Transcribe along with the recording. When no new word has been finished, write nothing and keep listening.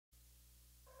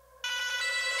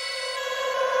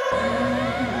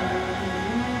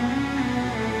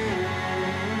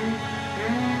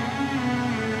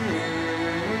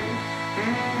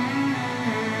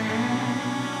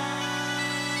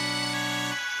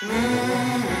Let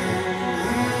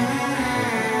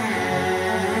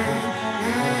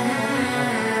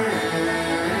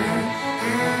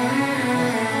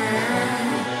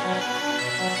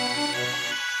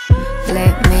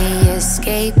me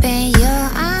escape in your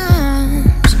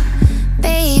arms.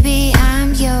 Baby,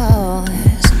 I'm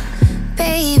yours.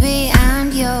 Baby,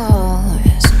 I'm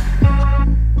yours.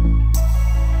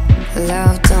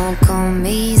 Love don't come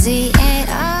easy at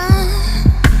all.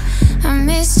 I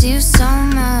miss you so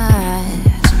much.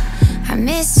 I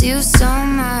miss you so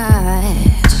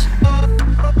much.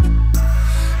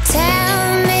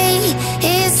 Tell me,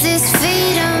 is this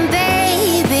freedom,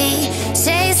 baby?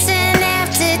 Chasing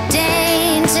after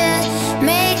danger,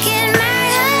 making my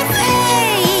heart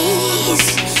race.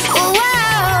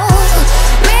 Whoa,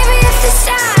 maybe if the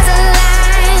stars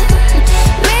align,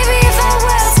 maybe if our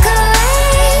worlds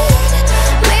collide,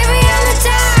 maybe on the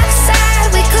dark side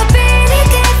we could be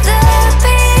together,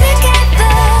 be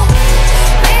together.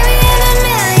 Maybe in a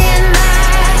million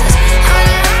miles, on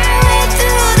a highway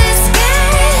through the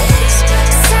skies,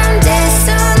 someday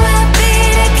soon we'll be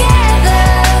together.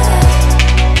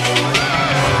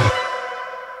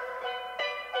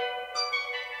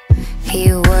 He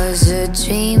was a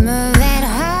dreamer at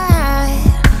heart,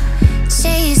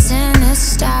 chasing the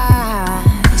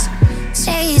stars,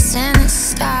 chasing the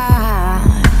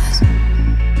stars.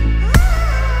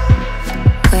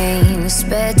 Wings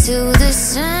spread to the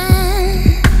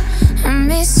sun. I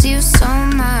miss you so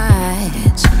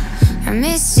much. I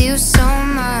miss you so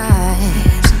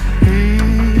much.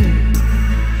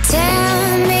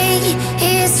 Tell me,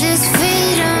 is this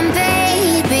freedom,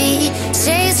 baby?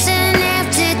 Chasing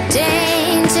after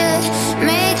danger,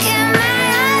 making my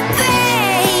heart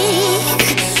break.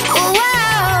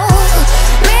 Whoa,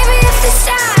 maybe if the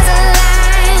stars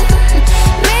align,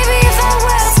 maybe if our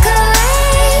worlds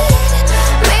collide,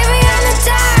 maybe on the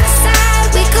dark side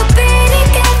we could be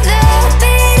together,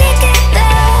 be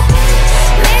together.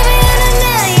 Maybe in a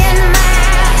million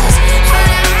miles, on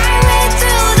a highway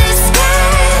through the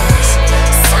skies,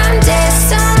 someday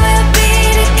soon we'll be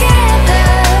together.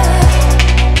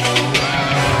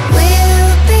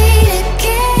 We'll be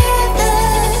together.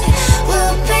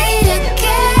 We'll be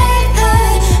together.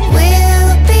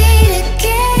 We'll be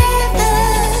together.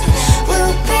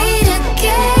 We'll be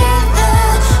together.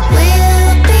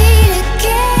 We'll be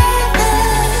together.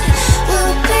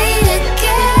 We'll be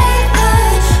together.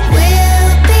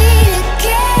 We'll be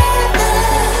together.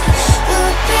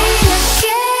 We'll be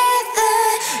together.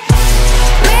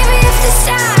 Maybe if the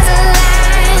stars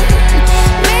align,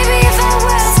 maybe if our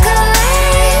worlds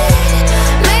collide,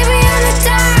 maybe on the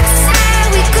dark side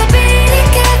we could be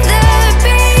together,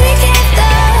 be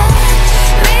together.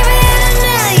 Maybe in a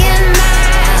million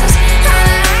miles, on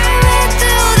a highway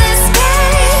through the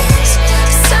skies,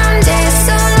 someday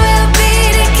soon we'll be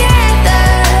together.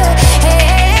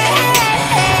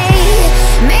 Hey,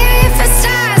 maybe if the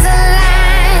stars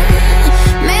align,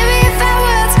 maybe if our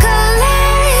worlds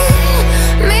collide,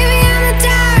 maybe on the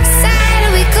dark side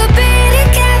we could be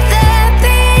together,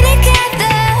 be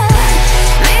together.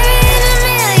 Maybe in a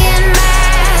million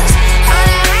miles, on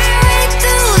a highway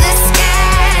through the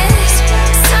skies,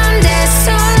 someday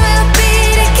soon we'll be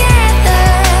together.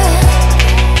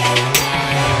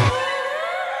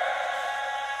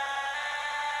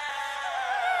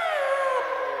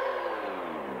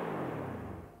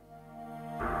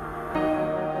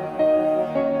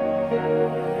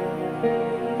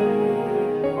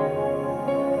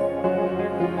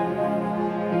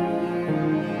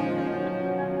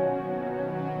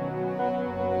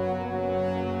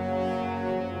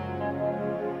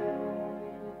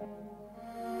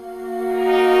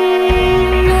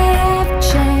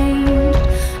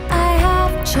 I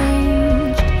have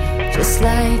changed, just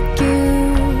like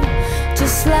you,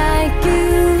 just like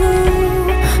you.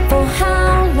 For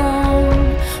how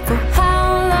long, for how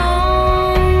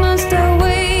long must I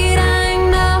wait? I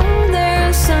know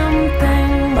there's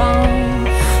something wrong.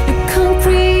 Your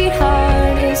concrete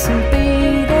heart isn't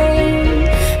beating,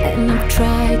 and I've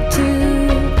tried to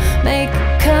make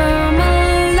it come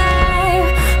alive.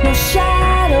 No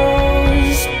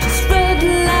shadows, just red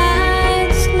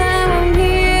lights. Now I'm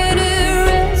here to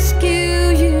rescue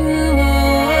you.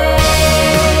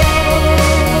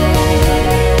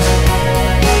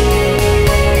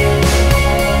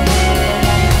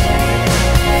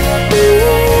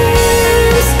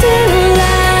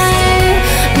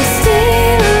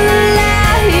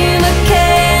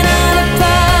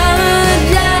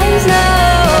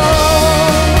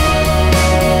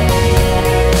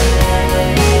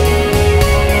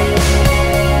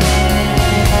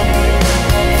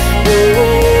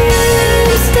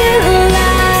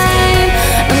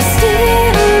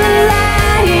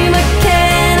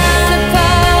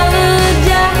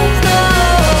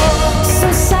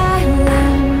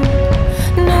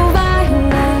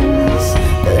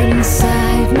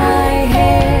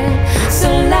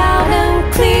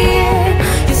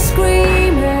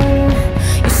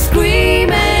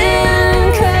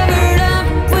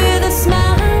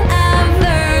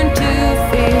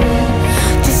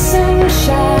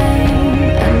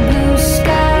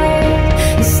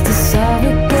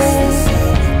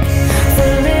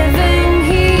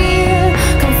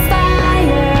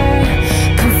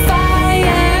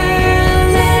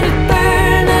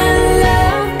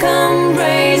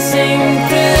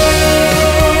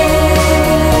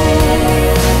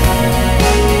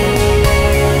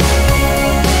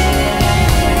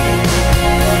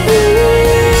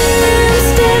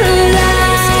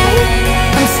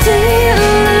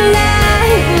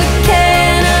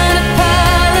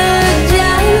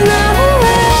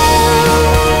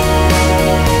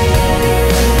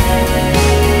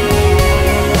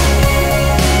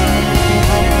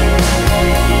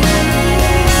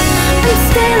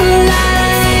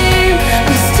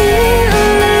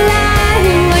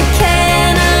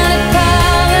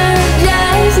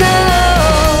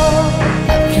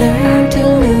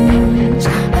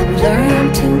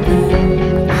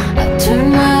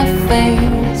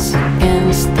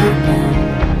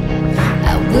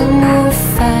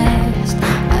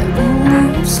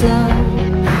 slow.